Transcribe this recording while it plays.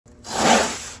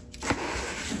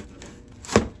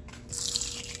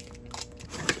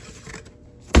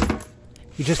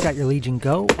You just got your Legion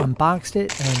Go, unboxed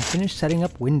it, and finished setting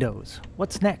up Windows.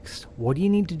 What's next? What do you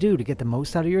need to do to get the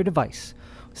most out of your device?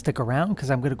 Stick around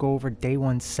because I'm going to go over day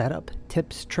one setup,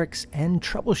 tips, tricks, and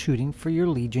troubleshooting for your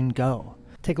Legion Go.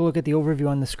 Take a look at the overview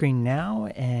on the screen now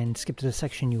and skip to the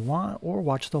section you want or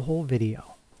watch the whole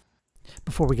video.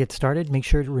 Before we get started, make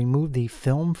sure to remove the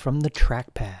film from the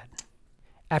trackpad.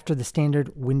 After the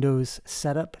standard Windows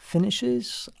setup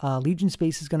finishes, Legion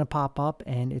Space is going to pop up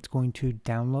and it's going to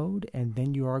download, and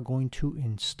then you are going to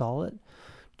install it.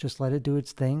 Just let it do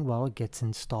its thing while it gets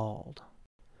installed.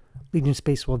 Legion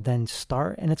Space will then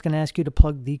start, and it's going to ask you to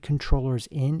plug the controllers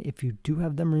in. If you do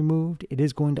have them removed, it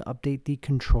is going to update the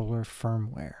controller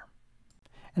firmware.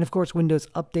 And of course, Windows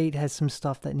Update has some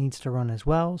stuff that needs to run as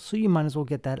well, so you might as well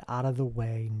get that out of the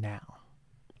way now.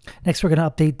 Next, we're going to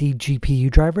update the GPU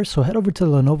driver, so head over to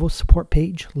the Lenovo support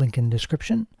page, link in the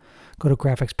description. Go to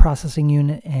Graphics Processing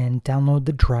Unit and download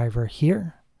the driver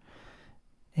here.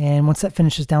 And once that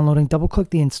finishes downloading, double-click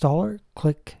the installer,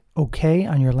 click OK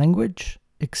on your language,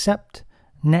 accept,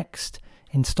 next,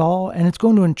 install, and it's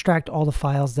going to extract all the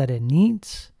files that it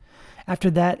needs.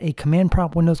 After that, a command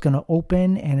prompt window is going to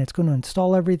open and it's going to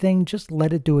install everything. Just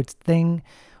let it do its thing.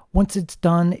 Once it's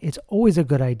done, it's always a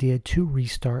good idea to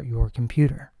restart your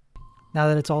computer. Now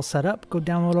that it's all set up, go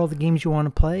download all the games you want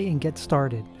to play and get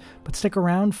started. But stick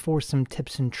around for some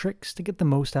tips and tricks to get the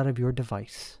most out of your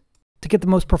device. To get the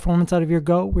most performance out of your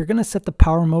Go, we're going to set the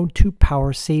power mode to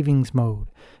power savings mode.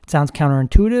 It sounds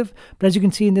counterintuitive, but as you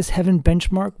can see in this Heaven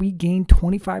benchmark, we gained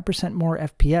 25% more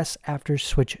FPS after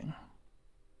switching.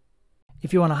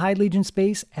 If you want to hide Legion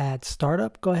Space at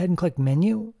startup, go ahead and click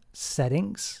Menu,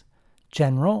 Settings,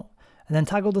 General, and then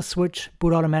toggle the switch,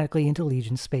 boot automatically into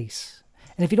Legion Space.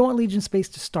 And if you don't want Legion Space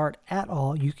to start at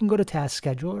all, you can go to Task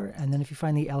Scheduler, and then if you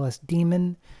find the LS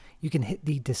daemon, you can hit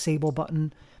the Disable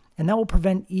button, and that will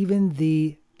prevent even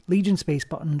the Legion Space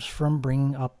buttons from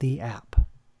bringing up the app.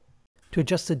 To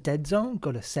adjust the Deadzone,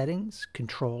 go to Settings,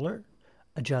 Controller,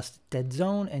 Adjust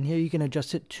Deadzone, and here you can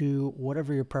adjust it to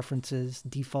whatever your preference is.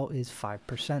 Default is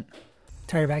 5%.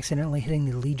 Tired of accidentally hitting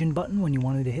the Legion button when you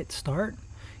wanted to hit Start?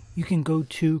 You can go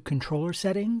to Controller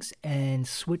Settings and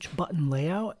switch button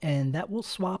layout, and that will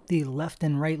swap the left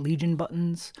and right Legion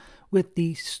buttons with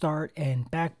the Start and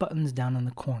Back buttons down in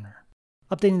the corner.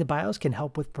 Updating the BIOS can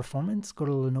help with performance. Go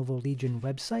to the Lenovo Legion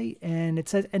website, and it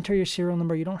says enter your serial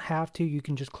number. You don't have to. You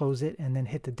can just close it and then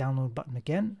hit the download button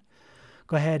again.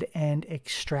 Go ahead and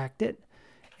extract it,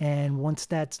 and once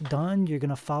that's done, you're going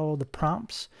to follow the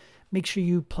prompts. Make sure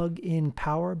you plug in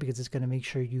power because it's going to make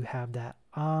sure you have that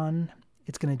on.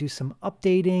 It's going to do some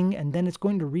updating, and then it's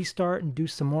going to restart and do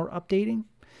some more updating.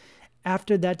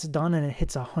 After that's done and it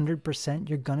hits 100%,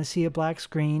 you're going to see a black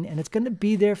screen, and it's going to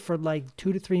be there for like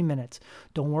 2 to 3 minutes.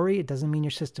 Don't worry, it doesn't mean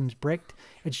your system's bricked.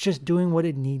 It's just doing what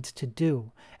it needs to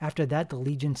do. After that, the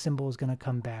Legion symbol is going to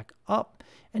come back up,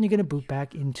 and you're going to boot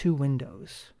back into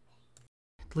Windows.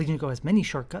 The Legion Go has many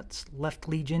shortcuts. Left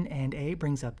Legion and A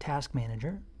brings up Task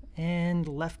Manager, and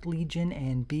left Legion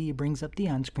and B brings up the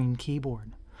on-screen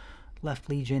keyboard. Left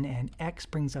Legion and X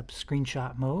brings up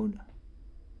screenshot mode.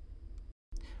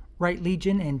 Right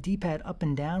Legion and D-pad up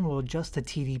and down will adjust the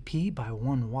TDP by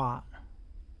 1 watt.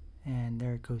 And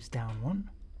there it goes down 1.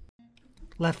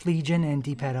 Left Legion and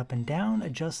D-pad up and down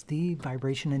adjust the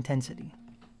vibration intensity.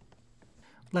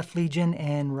 Left Legion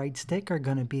and right stick are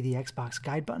going to be the Xbox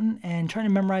guide button, and trying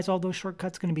to memorize all those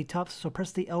shortcuts is going to be tough, so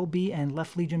press the LB and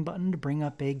left Legion button to bring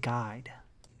up a guide.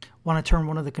 Want to turn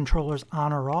one of the controllers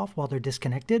on or off while they're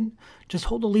disconnected? Just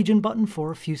hold the Legion button for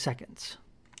a few seconds.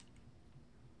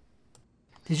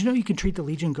 Did you know you can treat the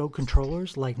Legion Go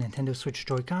controllers like Nintendo Switch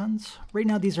Joy-Cons? Right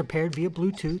now these are paired via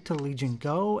Bluetooth to the Legion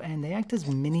Go, and they act as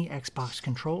mini Xbox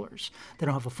controllers. They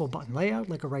don't have a full button layout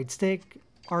like a right stick,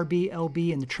 RB,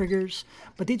 LB, and the triggers,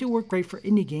 but they do work great for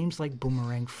indie games like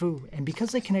Boomerang Fu, and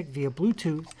because they connect via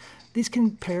Bluetooth, these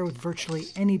can pair with virtually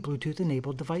any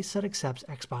Bluetooth-enabled device that accepts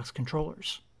Xbox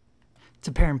controllers.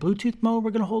 To pair in Bluetooth mode,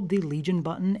 we're going to hold the Legion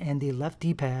button and the left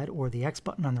D-pad or the X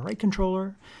button on the right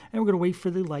controller, and we're going to wait for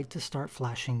the light to start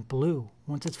flashing blue.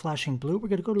 Once it's flashing blue, we're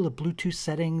going to go to the Bluetooth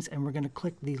settings and we're going to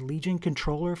click the Legion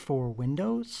controller for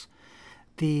Windows.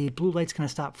 The blue light's going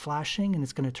to stop flashing and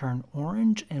it's going to turn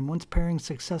orange, and once pairing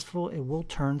successful, it will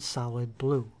turn solid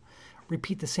blue.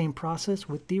 Repeat the same process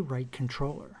with the right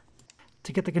controller.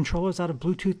 To get the controllers out of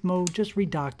Bluetooth mode, just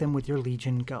redock them with your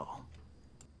Legion Go.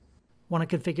 Want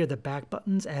to configure the back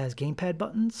buttons as gamepad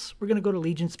buttons? We're going to go to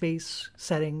Legion Space,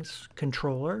 Settings,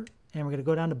 Controller, and we're going to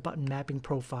go down to Button Mapping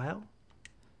Profile.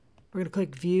 We're going to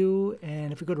click View,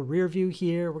 and if we go to Rear View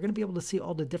here, we're going to be able to see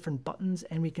all the different buttons,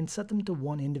 and we can set them to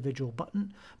one individual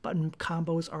button. Button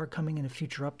combos are coming in a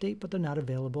future update, but they're not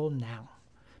available now.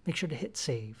 make sure to hit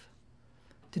save.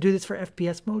 To do this for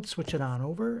FPS mode, switch it on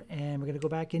over, and we're going to go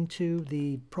back into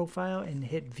the profile and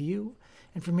hit view.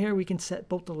 And from here we can set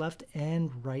both the left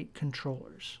and right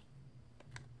controllers.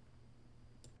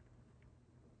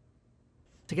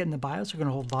 To get in the BIOS, we're going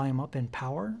to hold volume up and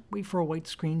power, wait for a white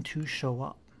screen to show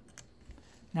up.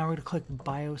 Now we're going to click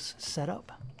BIOS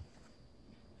Setup.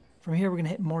 From here we're going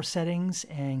to hit more settings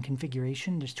and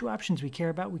configuration. There's two options we care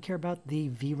about. We care about the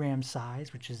VRAM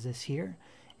size, which is this here,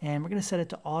 and we're going to set it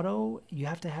to auto. You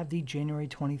have to have the January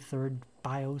 23rd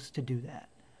BIOS to do that.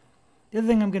 The other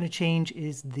thing I'm going to change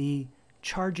is the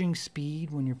charging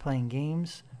speed when you're playing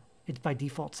games. It's by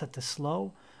default set to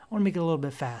slow. I want to make it a little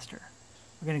bit faster.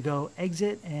 We're going to go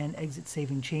exit and exit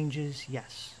saving changes,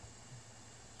 yes.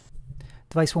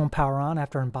 Device won't power on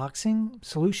after unboxing.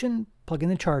 Solution, plug in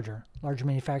the charger. Larger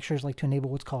manufacturers like to enable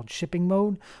what's called shipping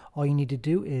mode. All you need to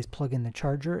do is plug in the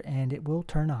charger and it will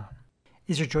turn on.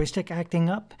 Is your joystick acting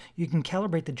up? You can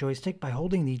calibrate the joystick by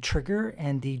holding the trigger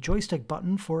and the joystick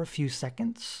button for a few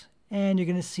seconds. And you're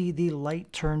going to see the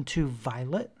light turn to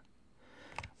violet.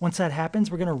 Once that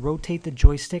happens, we're going to rotate the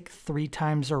joystick 3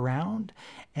 times around.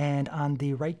 And on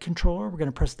the right controller, we're going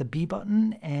to press the B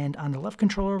button. And on the left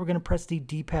controller, we're going to press the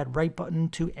D-pad right button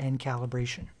to end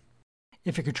calibration.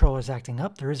 If your controller is acting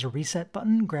up, there is a reset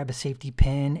button. Grab a safety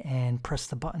pin and press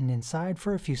the button inside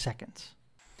for a few seconds.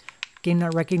 Game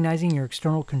not recognizing your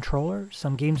external controller.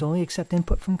 Some games only accept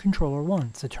input from controller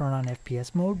 1. So turn on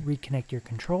FPS mode, reconnect your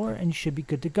controller, and you should be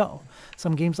good to go.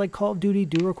 Some games like Call of Duty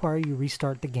do require you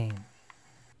restart the game.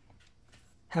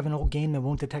 Have an old game that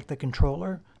won't detect the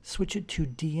controller? Switch it to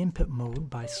D-input mode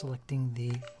by selecting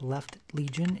the left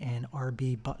Legion and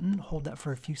RB button. Hold that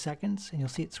for a few seconds and you'll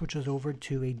see it switches over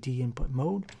to a D-input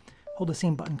mode. Hold the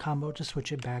same button combo to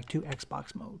switch it back to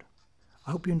Xbox mode.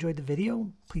 I hope you enjoyed the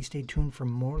video. Please stay tuned for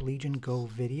more Legion Go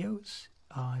videos.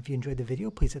 If you enjoyed the video,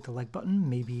 please hit the like button,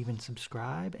 maybe even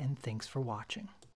subscribe, and thanks for watching.